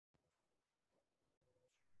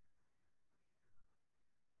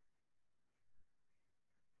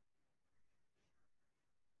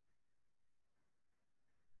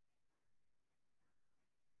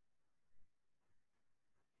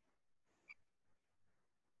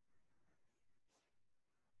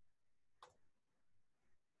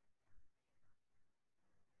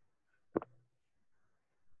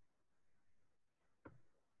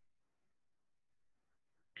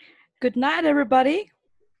Good night, everybody.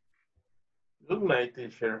 Good night,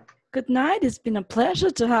 teacher. Good night. It's been a pleasure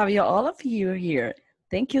to have you, all of you here.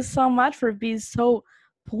 Thank you so much for being so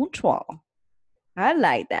punctual. I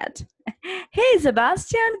like that. Hey,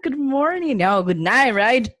 Sebastian, good morning. No, good night,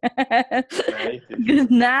 right? Good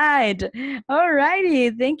night. All righty.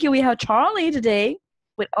 Thank you. We have Charlie today.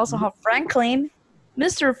 We also have Franklin,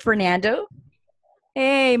 Mr. Fernando.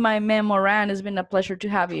 Hey, my man Moran, it's been a pleasure to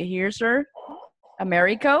have you here, sir.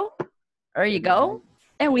 Americo, there you go.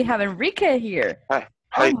 And we have Enrique here. Hi.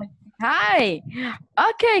 Hi. Oh hi.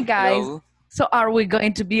 Okay, guys. Hello. So are we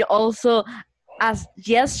going to be also, as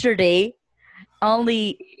yesterday,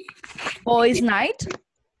 only boys' night?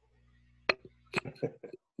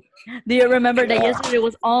 Do you remember that yesterday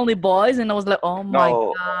was only boys? And I was like, oh my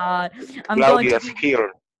God. Claudia's here.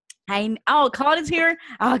 Claudia's here?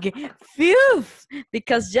 Okay. Phew.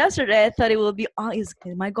 Because yesterday I thought it would be,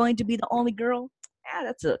 am I going to be the only girl? Yeah,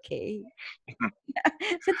 that's okay.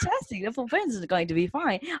 Fantastic. The full friends is going to be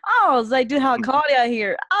fine. Oh, so I do have Claudia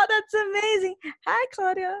here. Oh, that's amazing. Hi,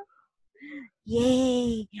 Claudia.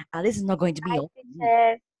 Yay. This is not going to be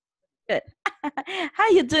open. Good. How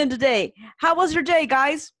you doing today? How was your day,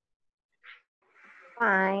 guys?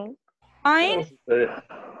 Fine. Fine?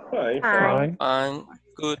 Fine. Fine.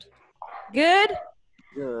 Good. Good?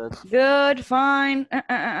 Good. Good, fine.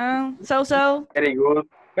 So-so? Very good.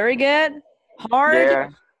 Very good? Hard? Yeah.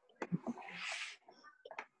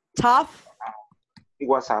 Tough? It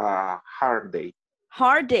was a hard day.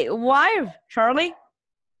 Hard day. Why, Charlie?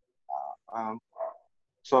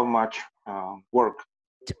 So much work.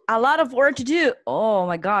 A lot of work to do. Oh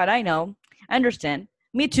my God, I know. I understand.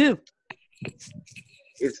 Me too.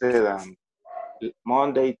 It's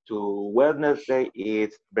Monday to Wednesday.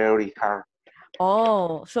 It's very hard.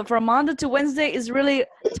 Oh, so from Monday to Wednesday is really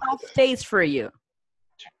tough days for you.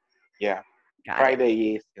 Yeah. Got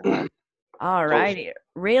Friday is. All right.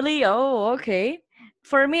 Really? Oh, okay.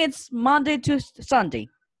 For me, it's Monday to Sunday.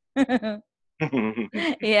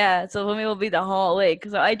 Yeah, so for me, it will be the whole week.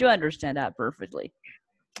 So I do understand that perfectly.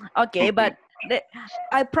 Okay, but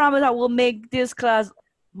I promise I will make this class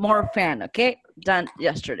more fun, okay? Than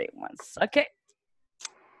yesterday once, okay?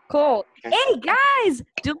 Cool. Hey, guys,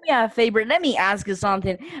 do me a favor. Let me ask you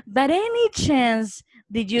something. By any chance,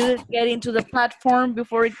 did you get into the platform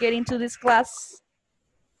before getting to this class?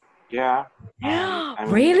 Yeah.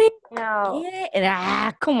 Really? No.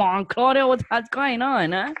 Yeah. Come on, Claudia, what's going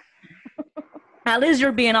on, huh? At least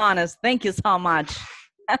you're being honest. Thank you so much.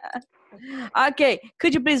 Okay,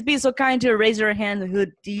 could you please be so kind to raise your hand who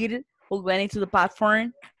went into the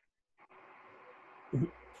platform?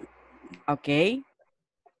 Okay.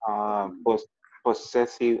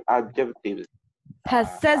 Possessive adjectives.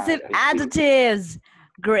 Possessive adjectives.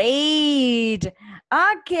 Great.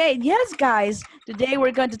 Okay, yes, guys. Today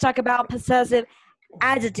we're going to talk about possessive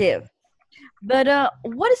adjective. But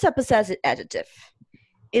what is a possessive adjective?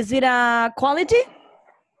 Is it a quality?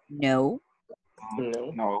 No.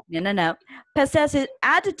 No. Possessive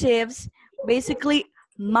adjectives basically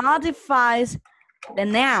modifies the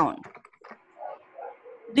noun.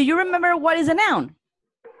 Do you remember what is a noun?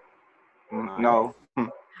 No.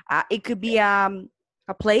 It could be a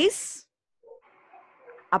place,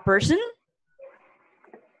 a person,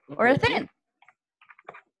 or a thing.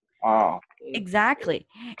 Oh. Exactly.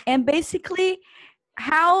 And basically,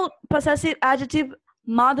 how possessive adjective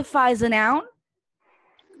modifies a noun?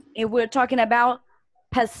 If we're talking about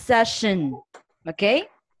possession, okay?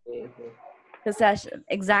 Possession,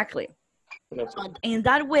 exactly. So in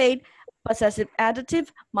that way, possessive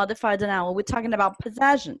adjective modifies the noun. We're talking about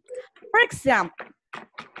possession. For example,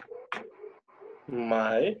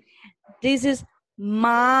 this is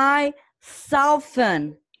my cell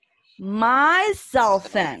phone. My cell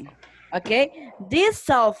phone, okay? This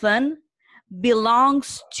cell phone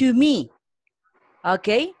belongs to me,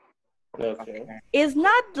 okay? Okay. It's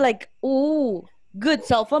not like, ooh, good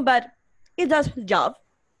cell phone, but it does the job,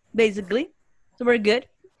 basically. So we're good.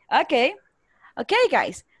 Okay. Okay,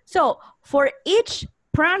 guys. So for each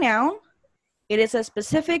pronoun, it is a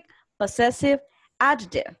specific possessive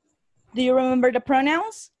adjective. Do you remember the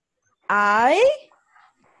pronouns? I,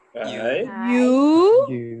 you,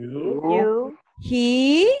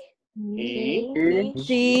 he,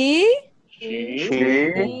 she,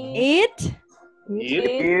 it,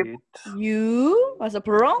 you, what's the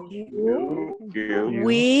plural?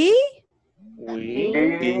 We,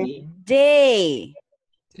 they.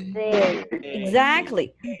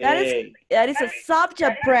 Exactly. That is a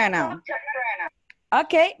subject pronoun.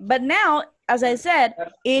 Okay, but now, as I said,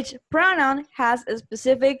 each pronoun has a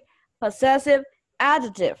specific possessive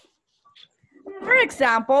adjective. For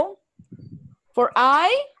example, for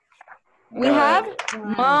I, We have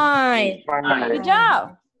mine. Good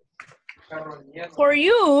job. For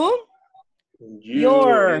you,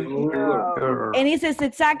 your. And it says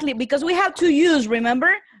exactly, because we have to use,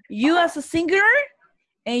 remember? You as a singular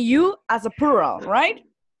and you as a plural, right?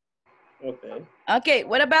 Okay. Okay,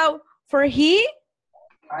 what about for he?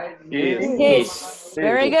 His. His.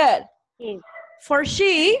 Very good. His. For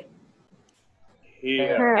she?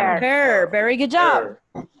 Here. Her. Very good job.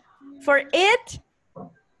 For it?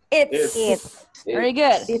 Its. Very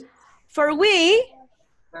good. For we?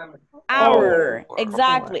 Our.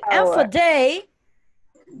 Exactly. And for they?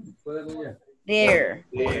 There.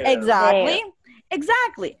 Exactly.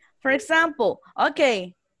 Exactly. For example,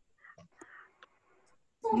 okay.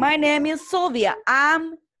 My name is Sylvia.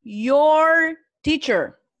 I'm your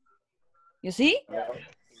teacher. You see?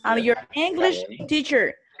 I'm your English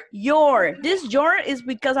teacher. This your is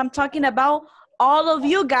because I'm talking about all of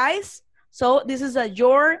you guys. So this is a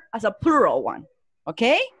your as a plural one.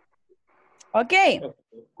 Okay? Okay.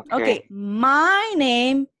 Okay. My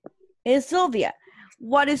name is Sylvia.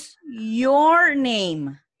 What is your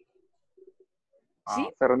name? See?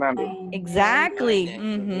 Fernando. Exactly.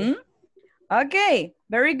 Mm-hmm. Okay.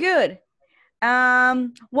 Very good.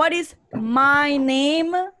 What is my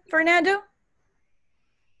name, Fernando?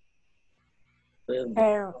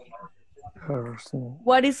 Her.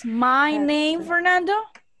 What is my name, Fernando?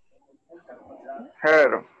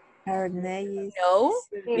 Her. Her name is. No,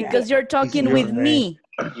 because you're talking with me.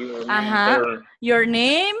 Your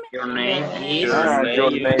name? Your name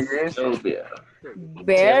is Sylvia.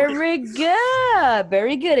 Very good.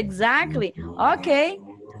 Very good. Exactly. Okay.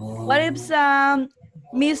 What is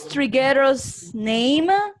Miss Triguero's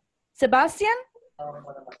name? Sebastian?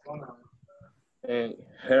 And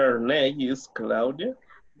her name is Claudia.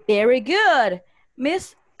 Very good.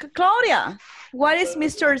 Miss Claudia, what is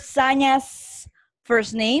Mr. Saña's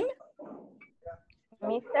first name?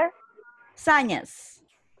 Mr. Sañas.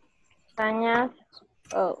 Sañas.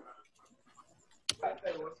 Oh.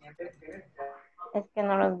 Es que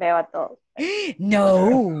no los veo a todos.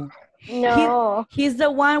 No. No. He's the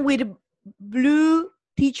one with blue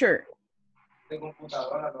teacher. Es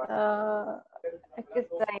que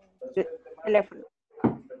está en el teléfono.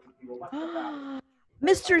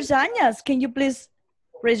 Mr. Sañas, can you please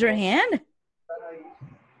raise your hand?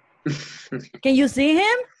 Can you see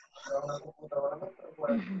him?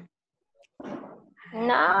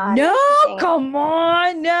 No. No, come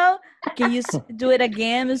on, no. Can you do it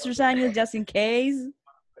again, Mr. Sañas, just in case?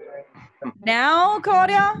 Now,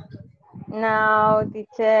 Claudia? No,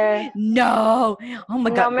 teacher. No. Oh my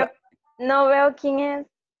God. No veo quién es.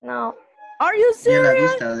 No. Are you Tiene la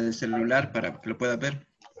serious? vista del celular para que lo pueda ver.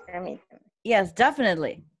 Permíteme. Yes,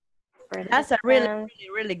 definitely. That's a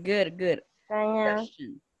really good Sañas.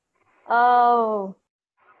 question. Oh.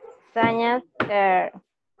 Sañas.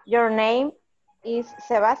 Your name is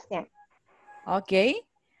Sebastian. Okay.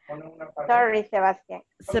 Sorry, Sebastian.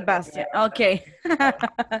 Sebastian. Okay.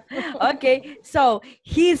 Okay. So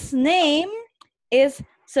his name is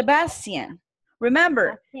Sebastian.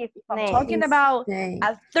 Remember, His I'm name. talking about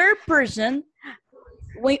a third person.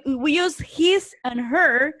 We use his and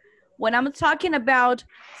her when I'm talking about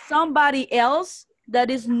somebody else that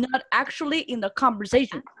is not actually in the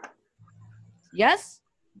conversation. Yes?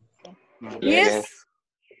 His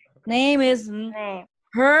name is Name.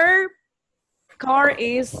 her car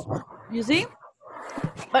is, you see?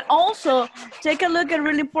 But also take a look at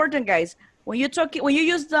really important, guys. When you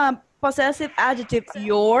use the possessive adjective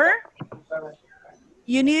your,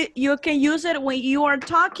 you can use it when you are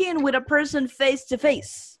talking with a person face to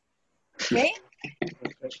face. Okay?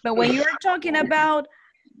 But when you're talking about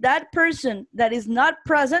that person that is not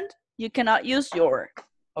present, you cannot use your.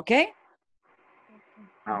 Okay?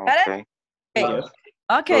 Got it? Okay.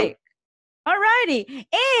 Okay. Alrighty.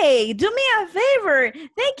 Hey, do me a favor.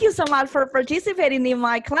 Thank you so much for participating in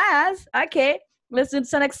my class. Okay, let's do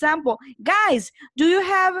some example. Guys, do you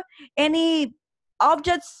have any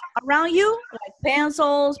objects around you? Like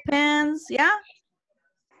pencils, pens, yeah?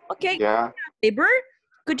 Okay. Yeah. Paper.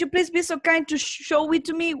 Could you please be so kind to show it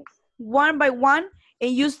to me one by one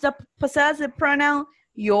and use the possessive pronoun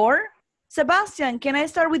your? Sebastian, can I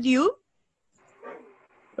start with you?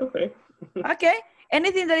 Okay. Okay.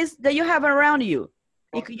 Anything that you have around you.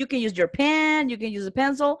 You can use your pen, you can use a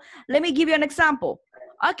pencil. Let me give you an example.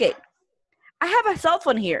 Okay. I have a cell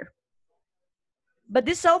phone here. But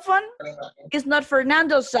this cell phone is not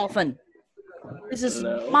Fernando's cell phone. This is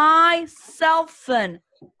my cell phone.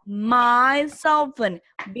 My cell phone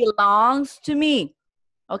belongs to me.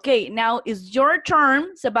 Okay, now it's your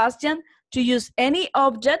turn, Sebastian, to use any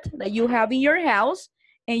object that you have in your house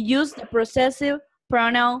and use the possessive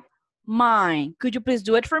pronoun mine. Could you please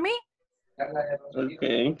do it for me?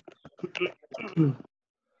 Okay.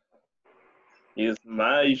 It's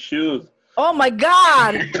my shoes. Oh my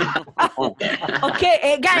God. Okay,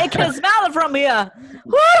 I can smell it from here.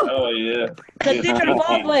 Woo! Oh, yeah. The teacher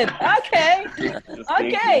forklift. Okay. Just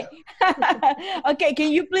Okay. Okay,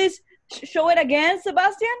 can you please show it again,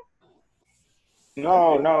 Sebastian?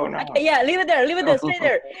 No. Okay, yeah, leave it there, stay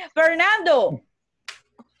there. Fernando.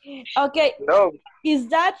 Okay, No. is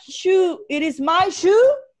that shoe, it is my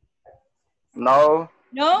shoe? No.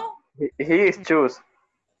 No? He is choose.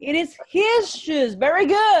 It is his shoes. Very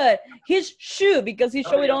good. His shoe, because he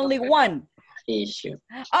showed only one. Issue.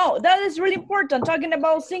 Oh, that is really important. Talking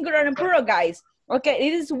about singular and plural, guys. Okay,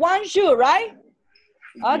 it is one shoe, right?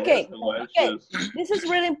 Okay. Yes, my Okay. shoes. This is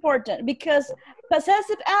really important because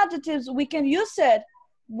possessive adjectives, we can use it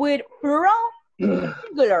with plural or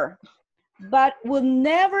singular, but we'll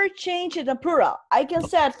never change it to plural. I can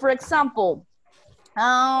say, for example,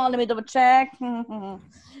 let me double check.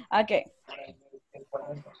 Okay.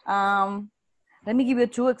 Let me give you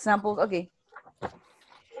 2 examples. Okay.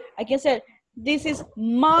 I can say, this is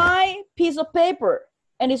my piece of paper,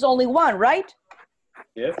 and it's only one, right?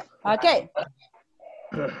 Yes. Okay.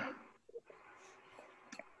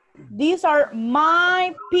 These are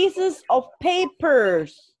my pieces of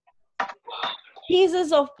papers.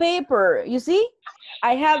 Pieces of paper. You see,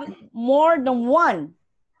 I have more than one,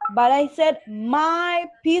 but I said my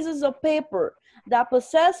pieces of paper. The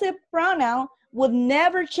possessive pronoun would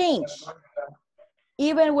never change.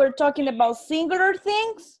 Even we're talking about singular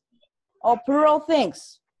things or plural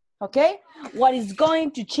things, okay? What is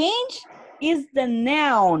going to change is the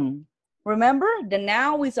noun. Remember, the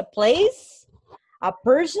noun is a place, a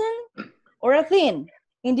person, or a thing.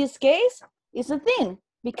 In this case, it's a thing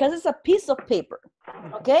because it's a piece of paper,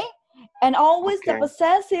 okay? And always the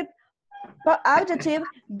possessive adjective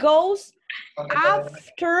goes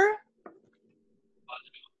after.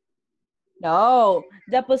 No,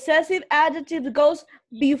 the possessive adjective goes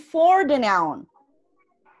before the noun.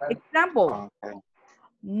 Example,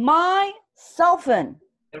 my cell phone.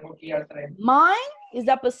 Mine is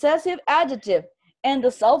the possessive adjective, and the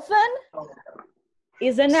cell phone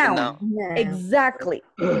is a noun. Exactly.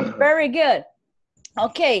 Very good.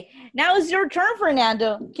 Okay, now it's your turn,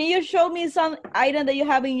 Fernando. Can you show me some item that you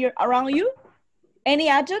have in your around you? Any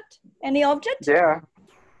adjective? Any object? Yeah.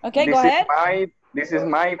 Okay, go ahead. This is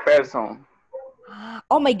my person.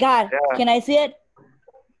 Oh my God, Yeah. Can I see it?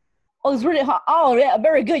 Oh, it's really hot. Oh, yeah,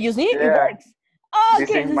 very good. You see, it Yeah. works. Okay,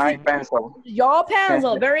 This is my pencil. your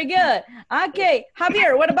pencil. Very good. Okay,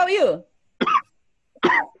 Javier, what about you?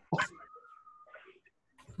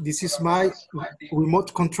 This is my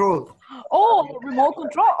remote control. Oh, remote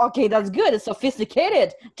control. Okay, that's good. It's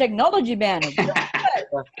sophisticated technology, man.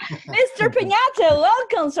 Mr. Piñate,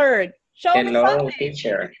 welcome, sir. Show me Hello, something.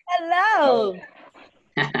 teacher. Hello.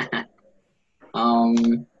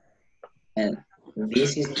 And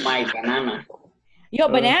this is my banana. Your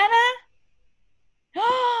banana?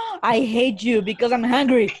 I hate you because I'm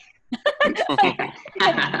hungry. That's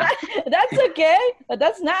okay.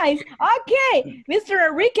 That's nice. Okay, Mr.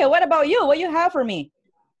 Enrique, what about you? What you have for me?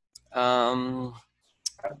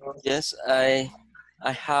 Yes, I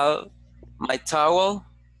have my towel.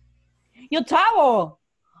 Your towel.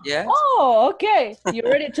 Yes. Oh, okay. You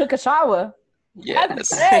already took a shower. Yes.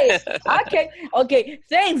 That's great. Okay. Okay.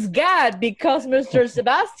 Thanks God, because Mr.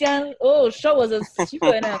 Sebastian, show us a shoe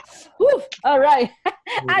and a whew. All right.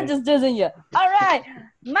 I just didn't you. All right.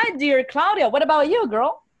 My dear Claudia, what about you,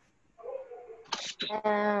 girl?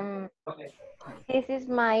 This is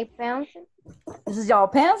my pencil. This is your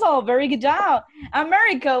pencil. Very good job.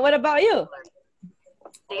 America, what about you?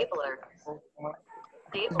 Stapler.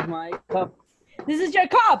 My cup. This is your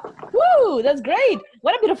cup. Woo, that's great.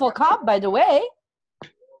 What a beautiful cup, by the way.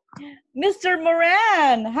 Mr.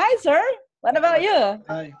 Moran. Hi, sir. What about you?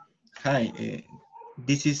 Hi. Hi.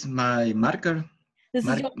 This is my marker. This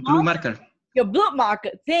is your Blue marker. Your blue marker.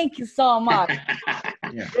 Thank you so much.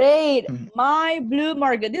 Yeah. Great. My blue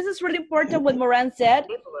marker. This is really important what Moran said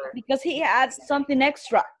because he adds something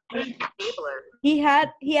extra. He had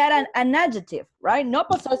an adjective, right? No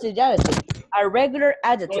possessive adjective, a regular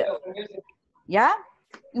adjective. Yeah?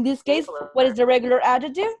 In this case, what is the regular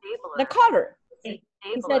adjective? The color. He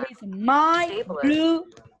said it's my blue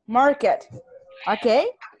market. Okay?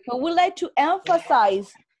 So we like to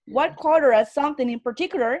emphasize what color as something in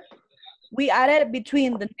particular. We added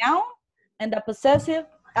between the noun and the possessive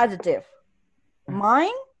adjective.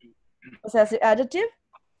 Mine, possessive adjective.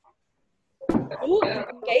 Blue,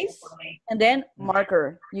 case, and then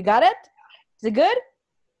marker. You got it? Is it good?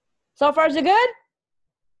 So far, is it good?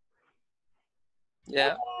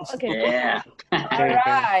 Yeah. Okay. Yeah. All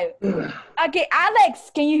right. Okay, Alex,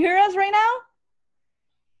 can you hear us right now?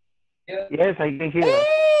 Yes, I can hear.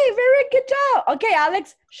 Hey, very good job. Okay,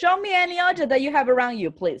 Alex, show me any object that you have around you,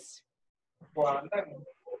 please.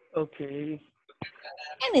 Okay.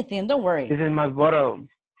 Anything, don't worry. This is my bottle.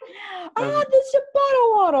 Oh, this is your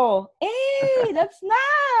bottle waddle. Hey, that's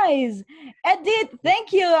nice. Edith,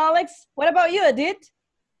 thank you, Alex. What about you, Edith?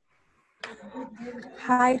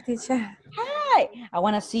 Hi, teacher. Hi, I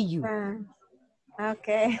want to see you.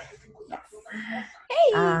 Okay.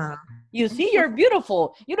 Hey, you see, you're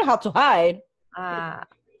beautiful. You don't have to hide.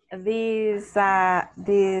 These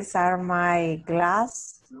are my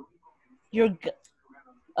glass.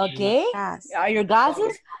 Okay. Glass. Are your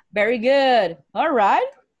glasses? Very good. All right.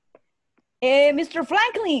 Mr.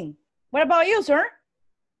 Franklin, what about you, sir?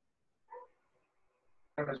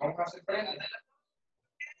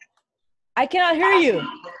 I cannot hear you.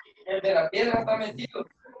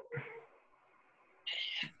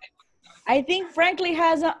 I think Franklin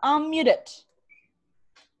has unmuted.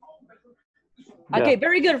 Okay,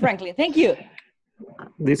 very good, Franklin. Thank you.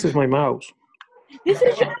 This is my mouse. This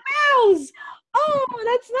is your mouse. Oh,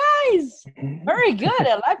 that's nice. Very good.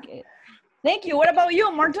 I like it. Thank you. What about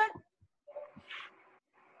you, Martin?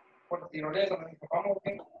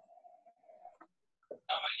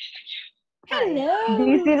 Hello.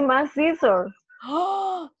 This is my scissor.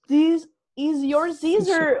 Oh, this is your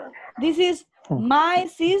scissor. This is my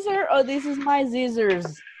scissor, or this is my scissors?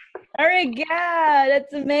 Very good.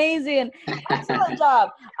 That's amazing. Excellent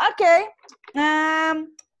job. Okay.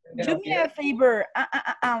 Do me a favor.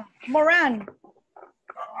 Moran,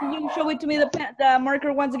 can you show it to me the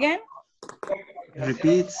marker once again?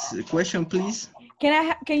 Repeat the question, please.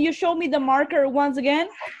 Can you show me the marker once again?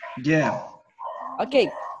 Yeah.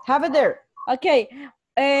 Okay, have it there. Okay,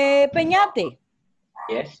 Peñate.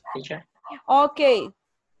 Yes, teacher. Okay.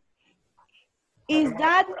 Is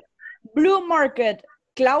that blue marker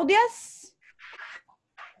Claudia's?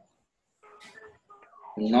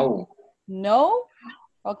 No. No?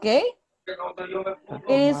 Okay. It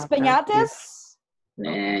is Peñate's?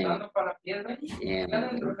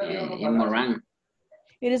 Moran.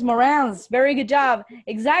 It is Moran's. Very good job.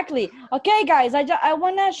 Exactly. Okay, guys, I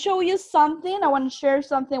want to show you something. I want to share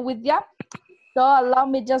something with you. So allow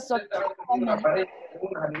me just a comment.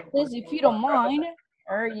 Please, if you don't mind.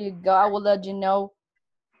 There you go. I will let you know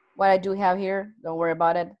what I do have here. Don't worry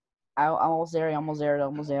about it. I'm almost there. Almost there.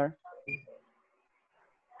 Almost there.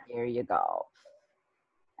 Here you go.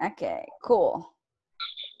 Okay, cool.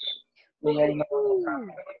 Let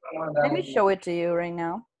me show it to you right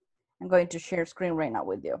now. I'm going to share screen right now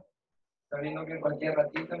with you.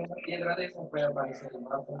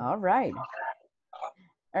 All right.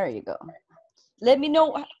 There you go. Let me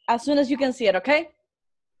know as soon as you can see it, okay?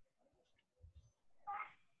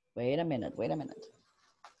 Wait a minute, wait a minute.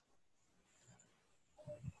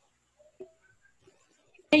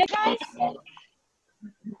 Hey guys.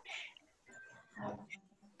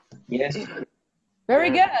 Yes. Very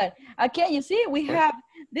good. Okay, you see, we have,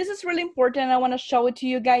 this is really important. I want to show it to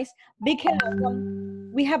you guys because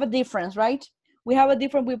we have a difference, right? We have a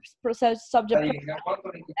difference with subject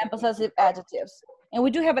and possessive adjectives. And we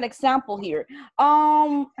do have an example here.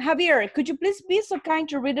 Javier, could you please be so kind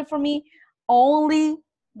to read it for me? Only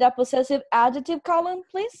the possessive adjective column,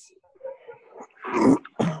 please.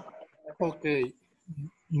 Okay.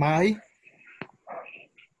 My,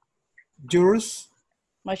 yours.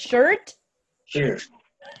 My shirt. Sure.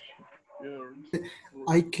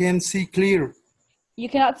 I can see clear. You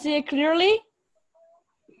cannot see it clearly?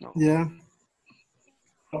 Yeah.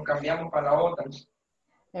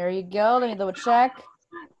 There you go. Let me double check.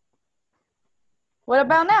 What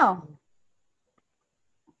about now?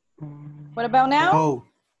 What about now? Oh.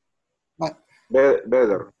 Better.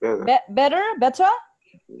 Better?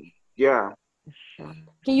 Yeah.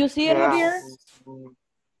 Can you see it, Javier?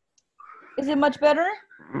 Is it much better?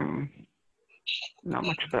 Not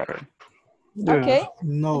much better. Yeah. Okay.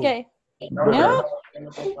 No. Okay. No?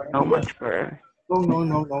 Not much better.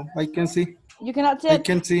 No. I can see. You cannot see it? I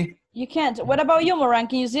can see. You can't. What about you, Moran?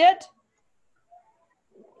 Can you see it?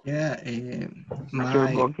 Yeah. Your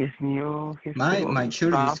book is new. My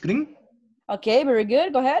shirt is green. Okay, very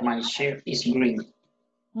good. Go ahead. My shirt is green.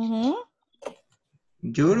 Mm-hmm.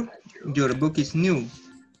 Your book is new.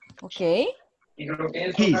 Okay.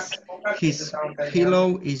 His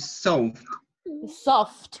pillow is soft.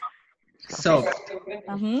 Soft.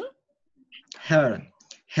 Mm-hmm.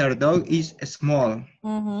 Her dog is small.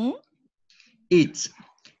 Mm-hmm.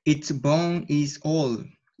 Its bone is old.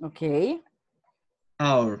 Okay.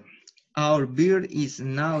 Our beard is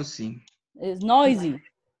noisy. It's noisy.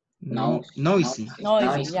 No. Noisy.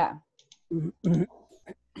 Noisy, yeah.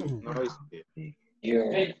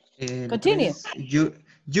 Your. Continue.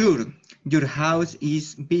 Your house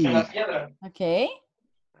is big. Okay.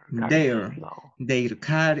 Their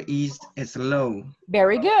car is slow.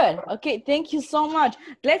 Very good. Okay, thank you so much.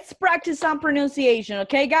 Let's practice some pronunciation,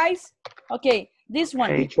 okay, guys? Okay, this one.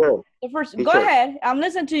 Teacher. The first, Teacher. go ahead. I'm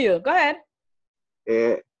listening to you. Go ahead.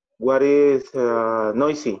 What is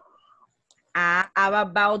noisy? I'm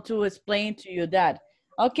about to explain to you that.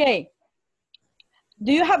 Okay.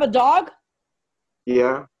 Do you have a dog?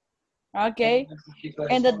 Yeah. Okay.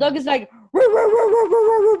 And the dog is like, "Roo, roo, roo, roo,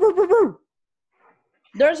 roo, roo, roo, roo."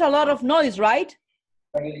 There's a lot of noise, right?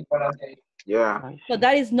 Yeah. So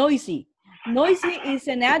that is noisy. Noisy is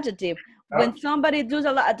an adjective. When somebody does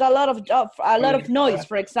a lot of noise,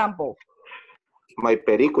 for example. My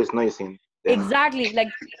perico is noisy. Yeah. Exactly. Like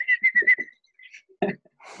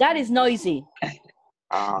that is noisy.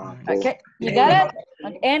 Okay. You got it?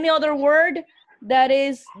 And any other word that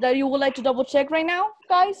you would like to double check right now,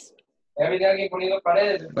 guys?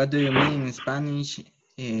 What do you mean in Spanish?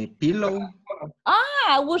 Pillow?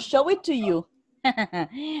 I will show it to you.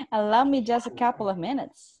 Allow me just a couple of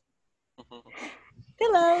minutes.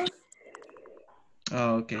 Pillow.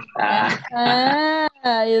 Oh, okay.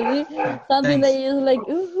 You see? Something that is like,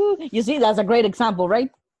 ooh. You see, that's a great example,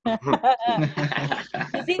 right? You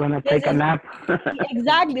see, Gonna take a nap.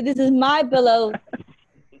 Exactly. This is my pillow.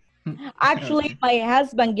 Actually, Okay. my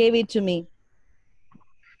husband gave it to me.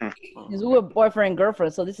 Because we were boyfriend and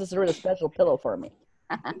girlfriend, so this is a really special pillow for me.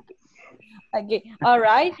 Okay, all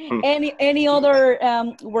right. Any other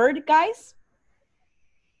word, guys?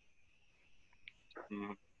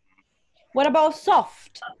 What about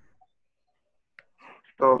soft?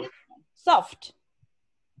 Soft.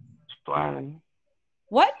 Suave.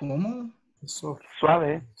 What? ¿Cómo?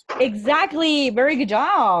 Suave. Exactly. Very good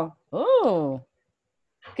job. Oh,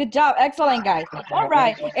 good job. Excellent, guys. All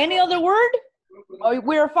right. Any other word? Oh,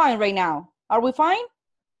 we're fine right now. Are we fine?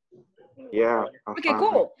 Yeah. Okay,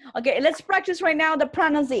 cool. Okay, let's practice right now the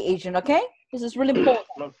pronunciation, okay? This is really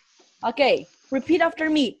important. Okay, repeat after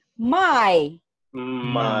me. My.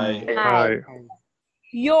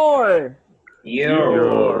 Your.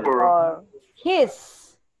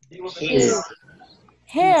 His.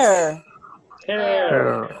 Her.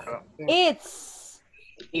 It's.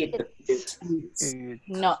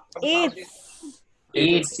 No, it's.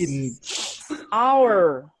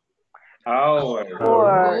 Our.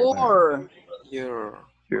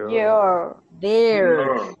 Your.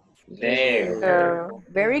 Their.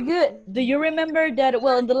 Very good. Do you remember that,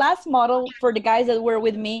 well, in the last model, for the guys that were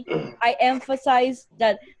with me, I emphasized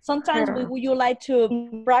that sometimes when you like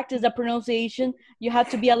to practice the pronunciation, you have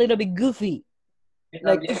to be a little bit goofy.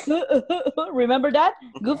 Like, remember that?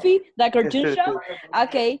 Goofy, that cartoon show?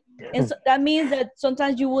 Okay. And so that means that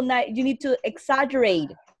sometimes you need to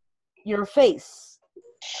exaggerate your face.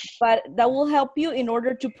 But that will help you in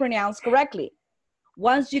order to pronounce correctly.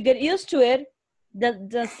 Once you get used to it,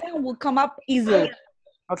 the sound will come up easily.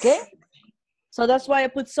 Okay? So that's why I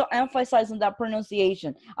put so emphasis on that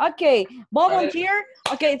pronunciation. Okay, volunteer.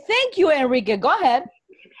 Okay, thank you, Enrique. Go ahead.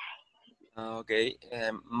 Okay,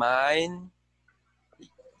 mine,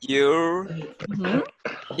 your,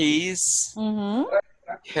 his,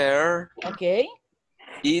 her, okay,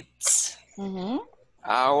 its,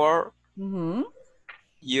 our,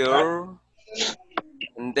 your,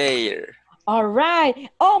 and their. All right,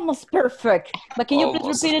 almost perfect. But can you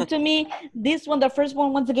please repeat it to me? This one, the first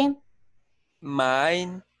one, once again.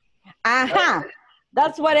 Mine. Aha,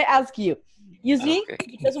 that's what I ask you. You see,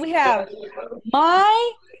 because we have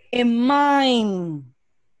my and mine.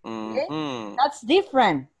 Okay? That's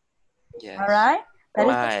different. Yes. All right,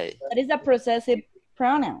 that is a possessive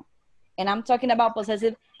pronoun, and I'm talking about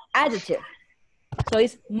possessive adjective. So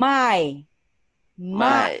it's my.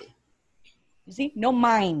 You see, no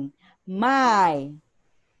mine. My.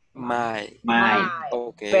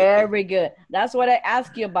 Okay. Very good. That's what I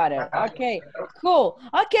asked you about it. Okay, cool.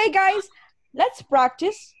 Okay, guys, let's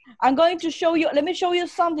practice. I'm going to show you. Let me show you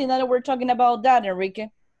something that we're talking about that, Enrique.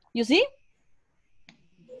 You see?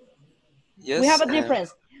 Yes. We have a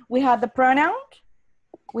difference. We have the pronoun.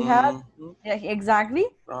 We have, exactly.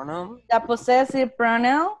 Pronoun. The possessive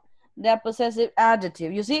pronoun. The possessive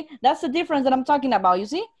adjective. You see? That's the difference that I'm talking about. You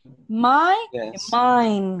see? My,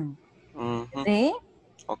 mine. See?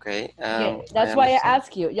 Okay. Yeah, that's why I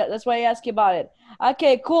ask you. Yeah, that's why I ask you about it.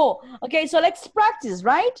 Okay, cool. Okay, so let's practice,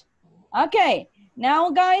 right? Okay, now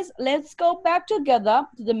guys, let's go back together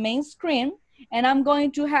to the main screen, and I'm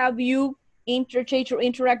going to have you interchange or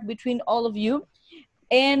interact between all of you,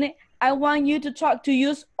 and I want you to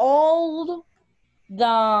use all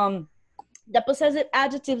the possessive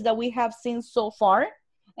adjectives that we have seen so far,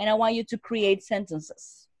 and I want you to create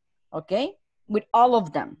sentences, okay? With all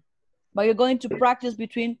of them. But you're going to practice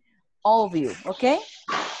between all of you, okay?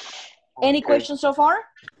 Any questions so far?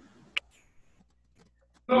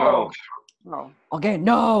 No. No. Okay,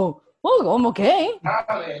 no. Oh, I'm okay.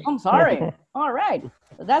 I'm sorry. All right,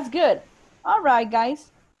 so that's good. All right,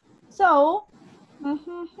 guys. So,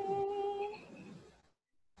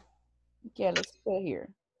 okay, let's go here.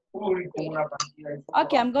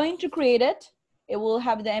 Okay, I'm going to create it. It will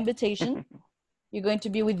have the invitation. You're going to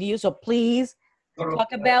be with you, so please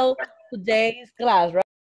talk about today's class, right?